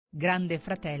Grande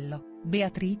Fratello,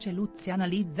 Beatrice Luzzi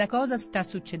analizza cosa sta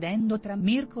succedendo tra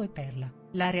Mirko e Perla,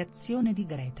 la reazione di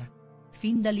Greta.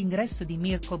 Fin dall'ingresso di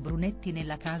Mirko Brunetti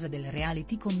nella casa del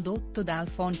reality condotto da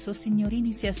Alfonso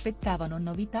Signorini si aspettavano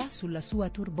novità sulla sua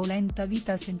turbolenta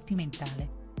vita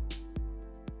sentimentale.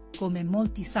 Come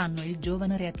molti sanno, il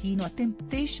giovane reatino a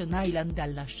Temptation Island ha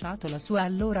lasciato la sua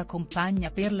allora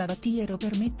compagna Perla Vatiero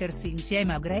per mettersi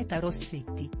insieme a Greta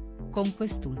Rossetti. Con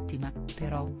quest'ultima,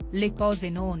 però, le cose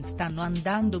non stanno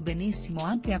andando benissimo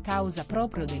anche a causa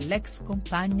proprio dell'ex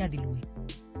compagna di lui.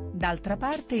 D'altra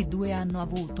parte i due hanno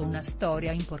avuto una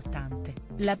storia importante,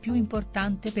 la più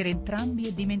importante per entrambi,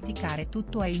 e dimenticare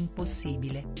tutto è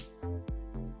impossibile.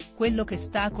 Quello che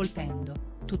sta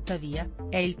colpendo, tuttavia,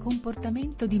 è il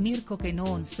comportamento di Mirko, che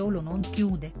non solo non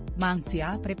chiude, ma anzi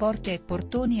apre porte e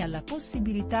portoni alla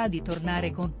possibilità di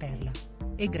tornare con Perla.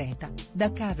 E Greta,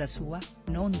 da casa sua,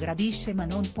 non gradisce ma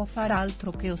non può far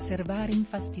altro che osservare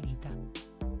infastidita.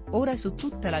 Ora su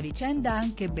tutta la vicenda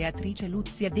anche Beatrice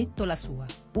Luzzi ha detto la sua,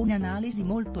 un'analisi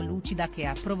molto lucida che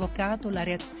ha provocato la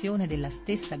reazione della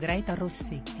stessa Greta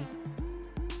Rossetti.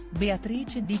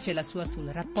 Beatrice dice la sua sul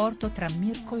rapporto tra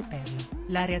Mirko e Perla,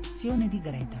 la reazione di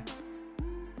Greta.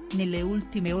 Nelle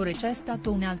ultime ore c'è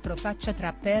stato un altro faccia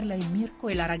tra Perla e Mirko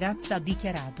e la ragazza ha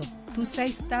dichiarato: "Tu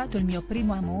sei stato il mio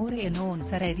primo amore e non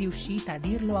sarei riuscita a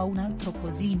dirlo a un altro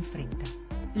così in fretta.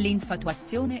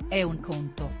 L'infatuazione è un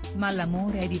conto, ma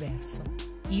l'amore è diverso.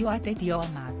 Io a te ti ho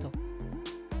amato".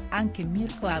 Anche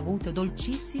Mirko ha avuto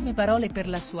dolcissime parole per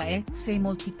la sua ex e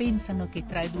molti pensano che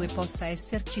tra i due possa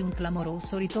esserci un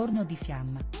clamoroso ritorno di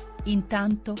fiamma.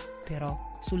 Intanto, però,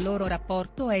 sul loro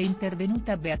rapporto è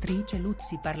intervenuta Beatrice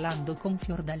Luzzi parlando con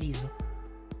Fiordaliso.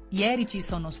 Ieri ci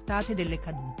sono state delle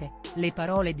cadute, le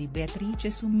parole di Beatrice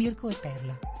su Mirko e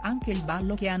Perla, anche il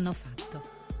ballo che hanno fatto.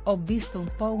 Ho visto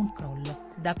un po' un crollo,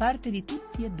 da parte di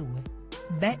tutti e due.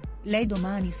 Beh, lei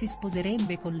domani si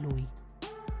sposerebbe con lui.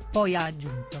 Poi ha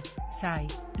aggiunto: "Sai,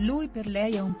 lui per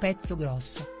lei è un pezzo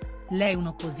grosso. Lei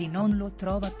uno così non lo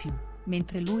trova più,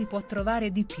 mentre lui può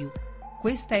trovare di più".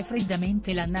 Questa è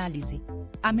freddamente l'analisi.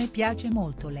 A me piace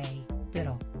molto lei,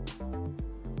 però.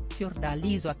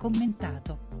 Fiordaliso ha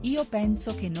commentato: "Io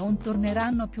penso che non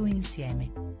torneranno più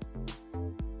insieme".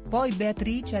 Poi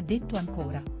Beatrice ha detto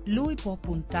ancora: "Lui può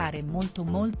puntare molto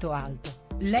molto alto,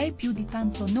 lei più di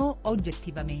tanto no".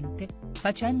 Oggettivamente,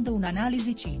 facendo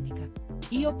un'analisi cinica,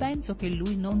 io penso che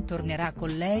lui non tornerà con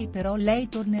lei, però lei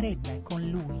tornerebbe con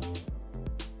lui.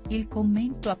 Il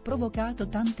commento ha provocato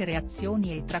tante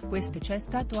reazioni e tra queste c'è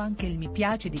stato anche il mi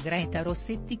piace di Greta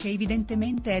Rossetti, che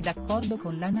evidentemente è d'accordo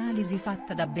con l'analisi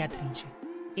fatta da Beatrice.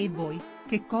 E voi,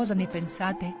 che cosa ne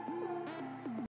pensate?